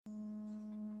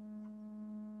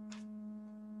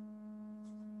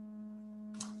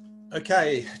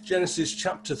Okay, Genesis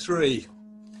chapter 3.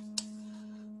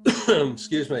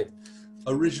 Excuse me.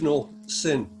 Original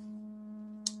sin.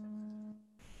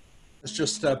 Let's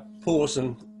just pause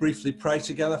and briefly pray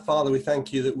together. Father, we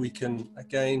thank you that we can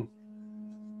again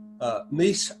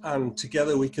meet, and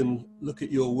together we can look at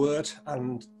your word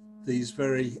and these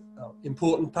very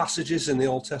important passages in the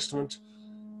Old Testament.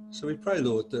 So we pray,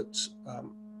 Lord, that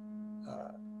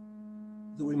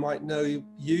we might know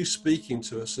you speaking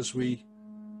to us as we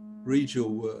read your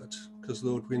word, because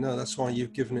Lord, we know that's why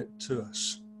you've given it to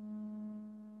us.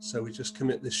 So we just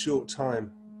commit this short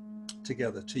time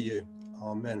together to you.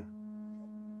 Amen.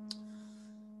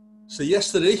 So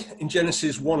yesterday in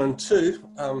Genesis 1 and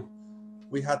 2,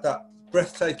 we had that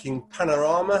breathtaking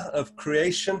panorama of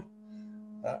creation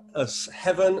as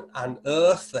heaven and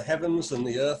earth, the heavens and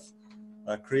the earth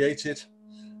are created.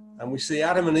 And we see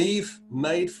Adam and Eve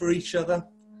made for each other.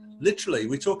 Literally,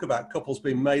 we talk about couples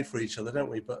being made for each other, don't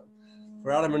we? But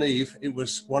for Adam and Eve, it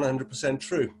was 100%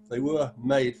 true. They were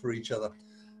made for each other.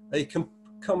 They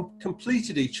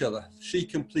completed each other. She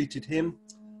completed him.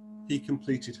 He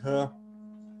completed her.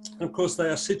 And of course, they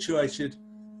are situated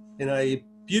in a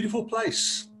beautiful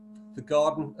place, the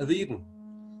Garden of Eden.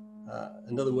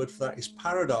 Another word for that is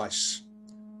paradise.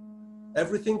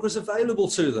 Everything was available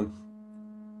to them.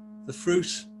 The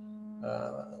fruit,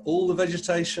 all the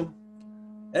vegetation,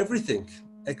 everything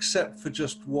except for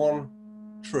just one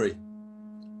tree,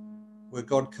 where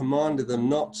God commanded them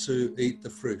not to eat the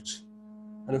fruit.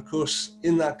 And of course,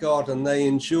 in that garden, they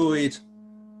enjoyed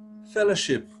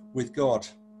fellowship with God,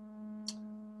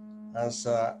 as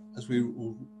we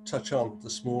will touch on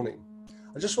this morning.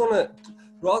 I just want to,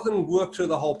 rather than work through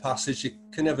the whole passage, you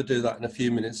can never do that in a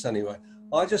few minutes anyway.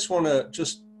 I just want to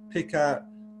just pick out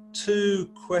two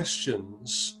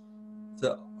questions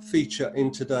that feature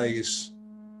in today's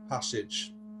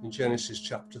passage in Genesis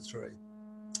chapter 3.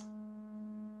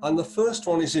 And the first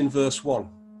one is in verse 1.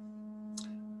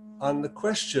 And the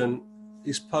question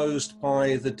is posed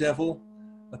by the devil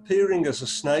appearing as a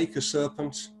snake, a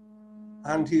serpent,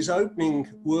 and his opening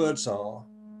words are,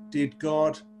 "Did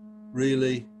God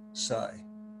really say?"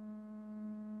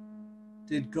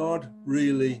 Did God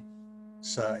really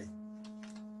say?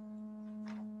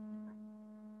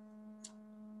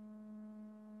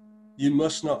 You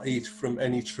must not eat from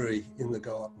any tree in the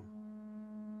garden.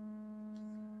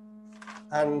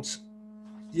 And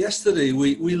yesterday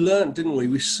we learned, didn't we?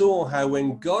 We saw how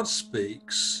when God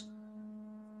speaks,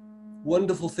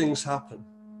 wonderful things happen.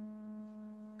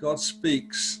 God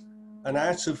speaks, and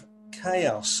out of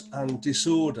chaos and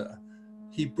disorder,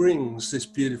 he brings this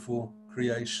beautiful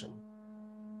creation.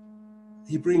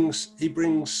 He brings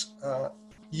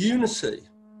unity.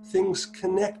 Things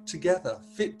connect together,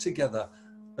 fit together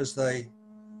as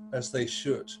they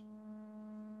should.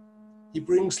 He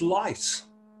brings light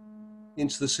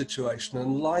into the situation,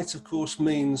 and light, of course,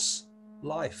 means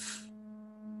life.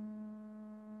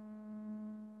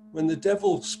 When the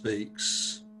devil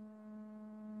speaks,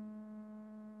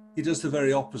 he does the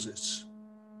very opposite.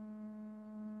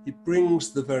 He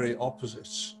brings the very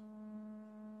opposite.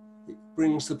 It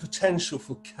brings the potential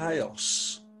for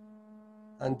chaos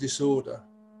and disorder,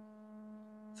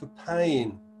 for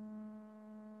pain,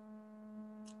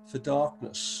 for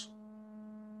darkness,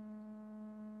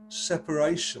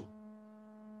 separation,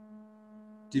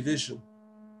 division,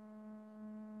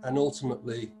 and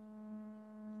ultimately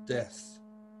death.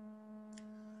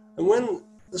 And when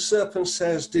the serpent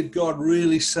says, "Did God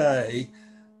really say?"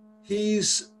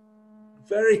 he's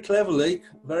very cleverly,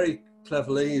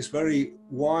 he's very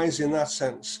wise in that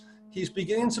sense. He's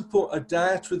beginning to put a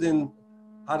doubt within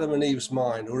Adam and Eve's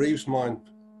mind, or Eve's mind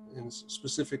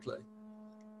specifically,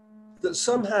 that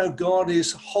somehow God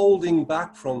is holding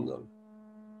back from them,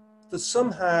 that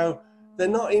somehow they're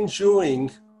not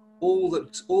enjoying all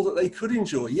that they could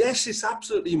enjoy. Yes, it's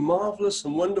absolutely marvelous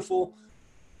and wonderful,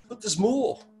 but there's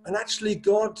more. And actually,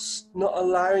 God's not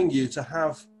allowing you to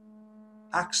have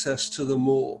access to the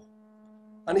more.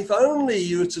 And if only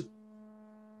you were to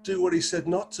do what he said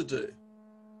not to do,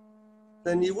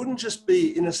 then you wouldn't just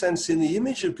be, in a sense, in the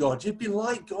image of God. You'd be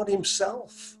like God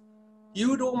himself.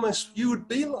 You'd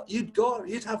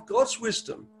have God's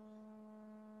wisdom,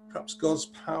 perhaps God's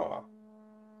power.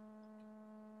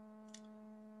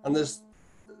 And it's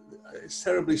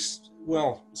terribly,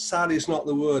 well, sad is not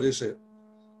the word, is it?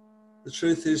 The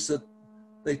truth is that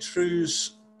they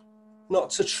choose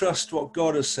not to trust what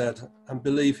God has said and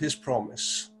believe his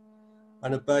promise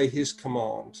and obey his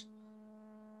command,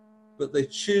 but they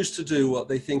choose to do what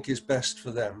they think is best for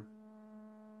them,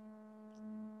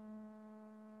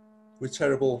 with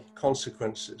terrible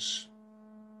consequences.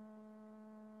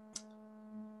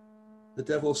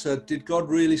 The devil said, did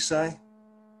God really say?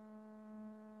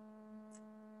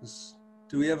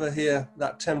 Do we ever hear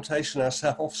that temptation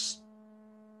ourselves?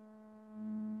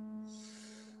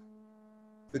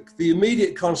 The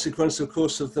immediate consequence, of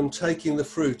course, of them taking the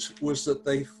fruit was that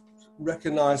they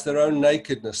recognized their own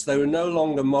nakedness. They were no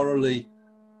longer morally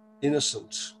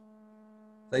innocent.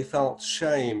 They felt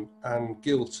shame and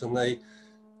guilt, and they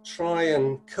try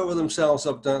and cover themselves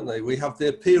up, don't they? We have the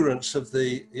appearance of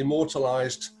the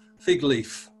immortalized fig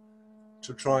leaf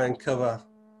to try and cover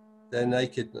their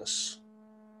nakedness.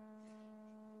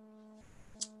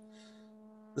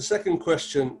 The second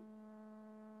question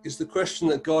is the question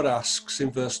that God asks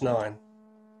in verse 9.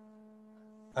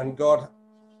 And God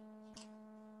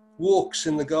walks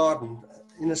in the garden.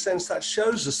 In a sense, that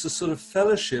shows us the sort of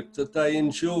fellowship that they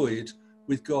enjoyed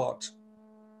with God.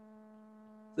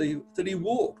 That he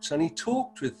walked and he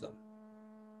talked with them.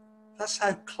 That's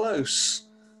how close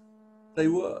they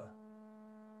were.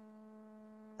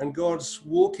 And God's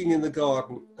walking in the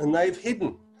garden, and they've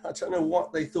hidden. I don't know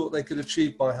what they thought they could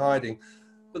achieve by hiding,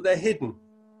 but they're hidden.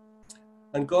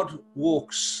 And God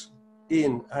walks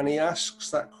in and he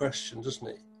asks that question, doesn't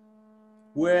he?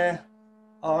 Where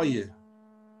are you?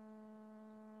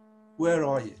 Where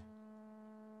are you?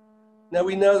 Now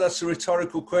we know that's a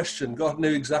rhetorical question. God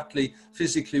knew exactly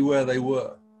physically where they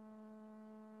were.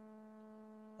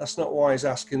 That's not why he's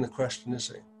asking the question, is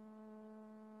he?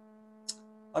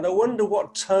 And I wonder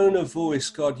what tone of voice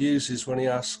God uses when he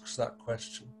asks that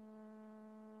question.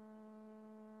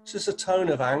 Is this a tone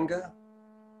of anger?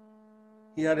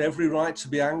 He had every right to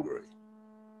be angry.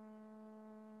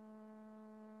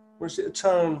 Or is it a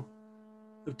tone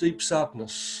of deep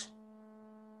sadness,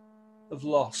 of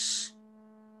loss,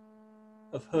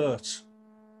 of hurt?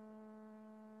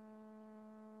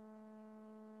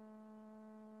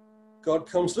 God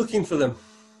comes looking for them.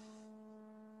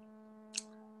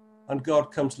 And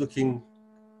God comes looking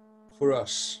for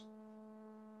us.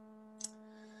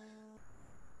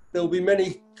 There will be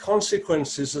many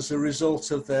consequences as a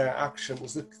result of their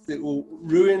actions that will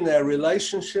ruin their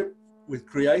relationship with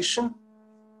creation.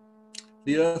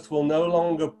 The earth will no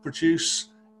longer produce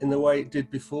in the way it did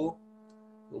before.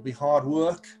 It will be hard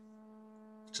work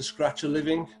to scratch a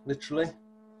living, literally.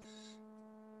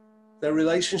 Their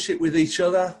relationship with each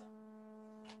other,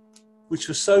 which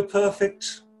was so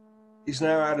perfect, is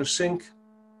now out of sync.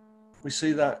 We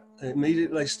see that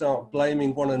immediately start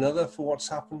blaming one another for what's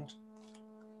happened.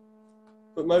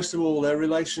 But most of all, their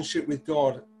relationship with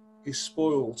God is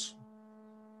spoiled,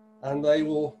 and they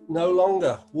will no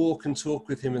longer walk and talk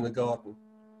with him in the garden.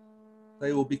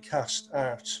 They will be cast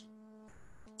out.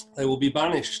 They will be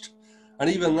banished.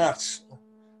 And even that,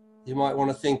 you might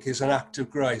want to think, is an act of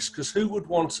grace, because who would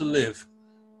want to live?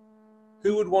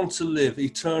 Who would want to live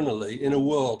eternally in a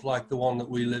world like the one that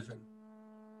we live in?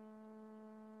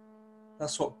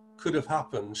 That's what could have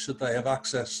happened should they have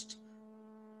accessed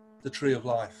the tree of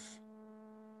life.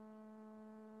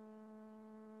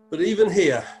 But even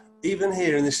here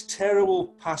in this terrible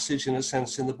passage, in a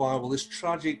sense, in the Bible, this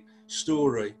tragic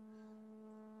story,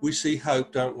 we see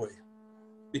hope, don't we?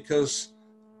 Because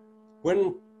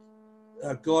when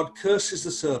God curses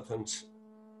the serpent,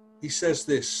 he says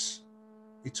this.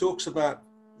 He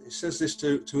says this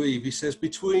to Eve. He says,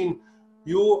 between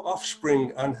your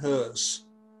offspring and hers,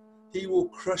 he will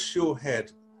crush your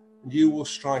head and you will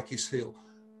strike his heel.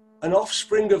 An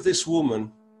offspring of this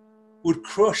woman would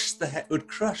crush the head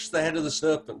of the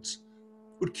serpent,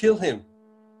 would kill him,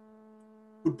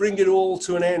 would bring it all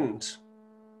to an end.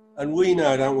 And we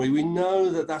know, don't we? We know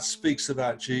that that speaks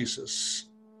about Jesus.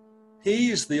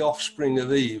 He is the offspring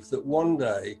of Eve that one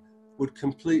day would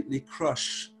completely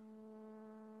crush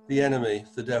the enemy,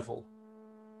 the devil,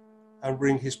 and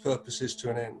bring his purposes to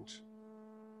an end.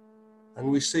 And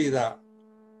we see that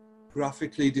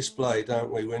graphically displayed,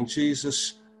 don't we? When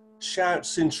Jesus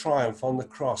shouts in triumph on the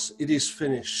cross, it is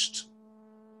finished.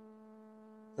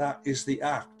 That is the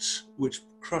act which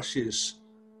crushes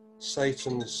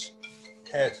Satan's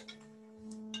head.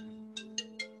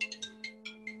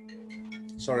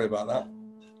 Sorry about that.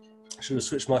 I should have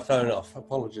switched my phone off.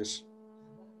 Apologies.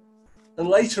 And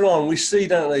later on we see,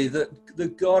 don't we,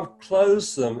 that God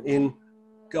clothes them in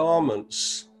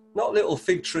garments, not little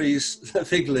fig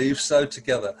leaves sewed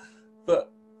together,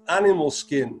 but animal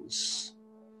skins.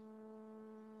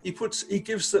 He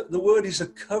gives the word is a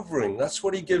covering. That's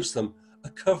what he gives them, a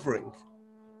covering.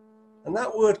 And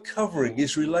that word covering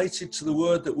is related to the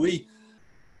word that we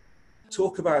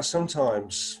talk about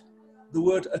sometimes, the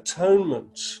word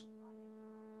atonement.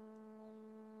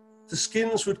 The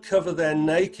skins would cover their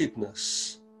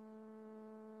nakedness,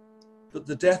 but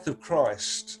the death of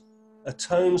Christ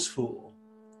atones for,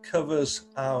 covers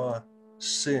our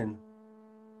sin.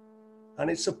 And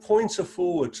it's a pointer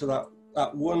forward to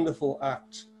that wonderful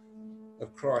act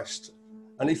of Christ.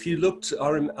 And if you looked,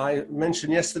 I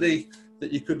mentioned yesterday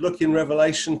that you could look in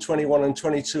Revelation 21 and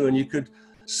 22 and you could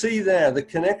see there the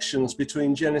connections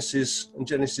between Genesis and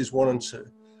Genesis 1 and 2.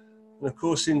 And of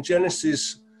course in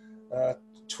Genesis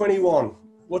 21,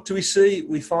 what do we see?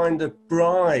 We find a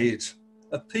bride,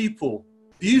 a people,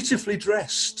 beautifully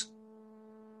dressed,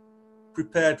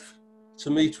 prepared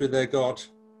to meet with their God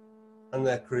and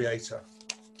their Creator.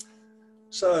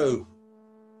 So,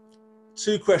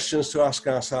 2 questions to ask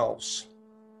ourselves.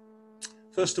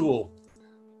 First of all,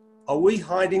 are we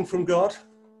hiding from God?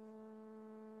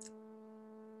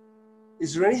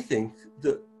 Is there anything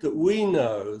that we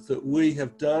know that we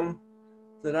have done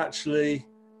that actually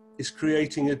is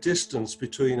creating a distance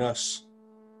between us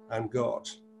and God?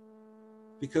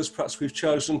 Because perhaps we've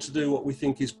chosen to do what we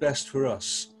think is best for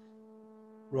us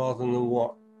rather than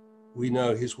what we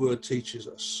know His Word teaches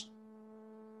us.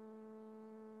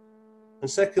 And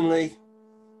secondly,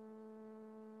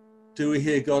 do we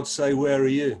hear God say, "Where are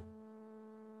you?"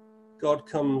 God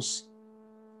comes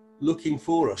looking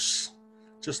for us,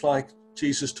 just like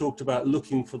Jesus talked about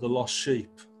looking for the lost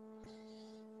sheep.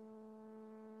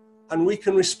 And we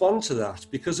can respond to that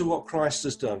because of what Christ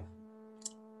has done.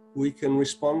 We can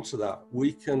respond to that.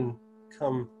 We can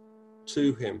come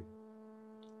to Him.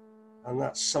 And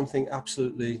that's something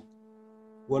absolutely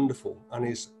wonderful and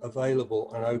is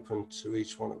available and open to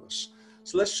each one of us.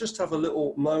 So let's just have a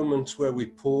little moment where we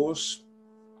pause.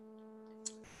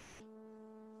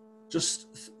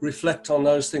 Just reflect on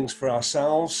those things for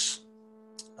ourselves,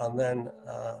 and then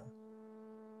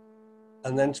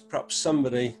perhaps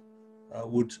somebody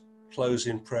would close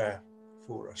in prayer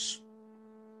for us.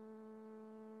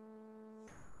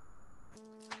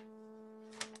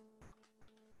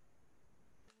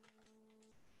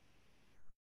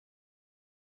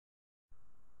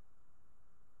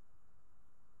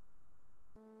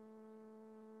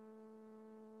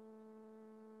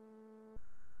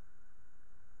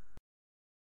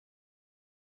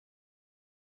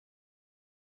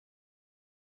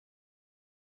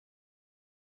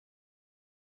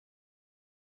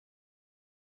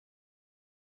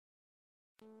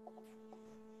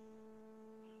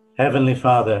 Heavenly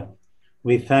Father,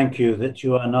 we thank you that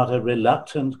you are not a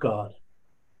reluctant God.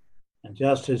 And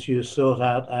just as you sought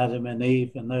out Adam and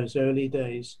Eve in those early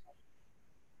days,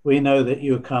 we know that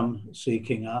you come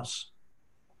seeking us.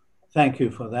 Thank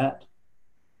you for that.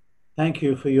 Thank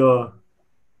you for your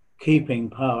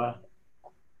keeping power,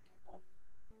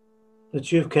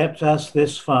 that you've kept us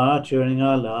this far during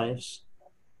our lives.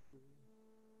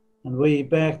 And we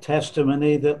bear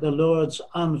testimony that the Lord's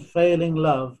unfailing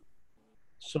love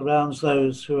surrounds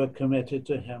those who are committed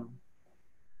to him.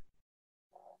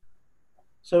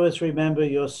 So as remember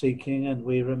your seeking and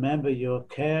we remember your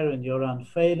care and your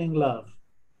unfailing love,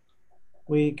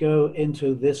 we go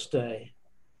into this day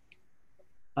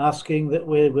asking that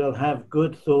we will have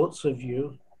good thoughts of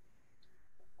you,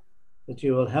 that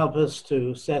you will help us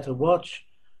to set a watch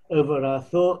over our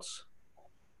thoughts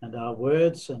and our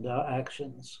words and our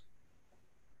actions.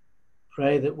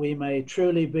 Pray that we may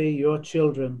truly be your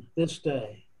children this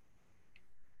day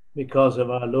because of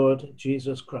our Lord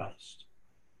Jesus Christ.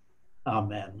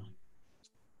 Amen.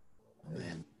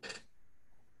 Amen.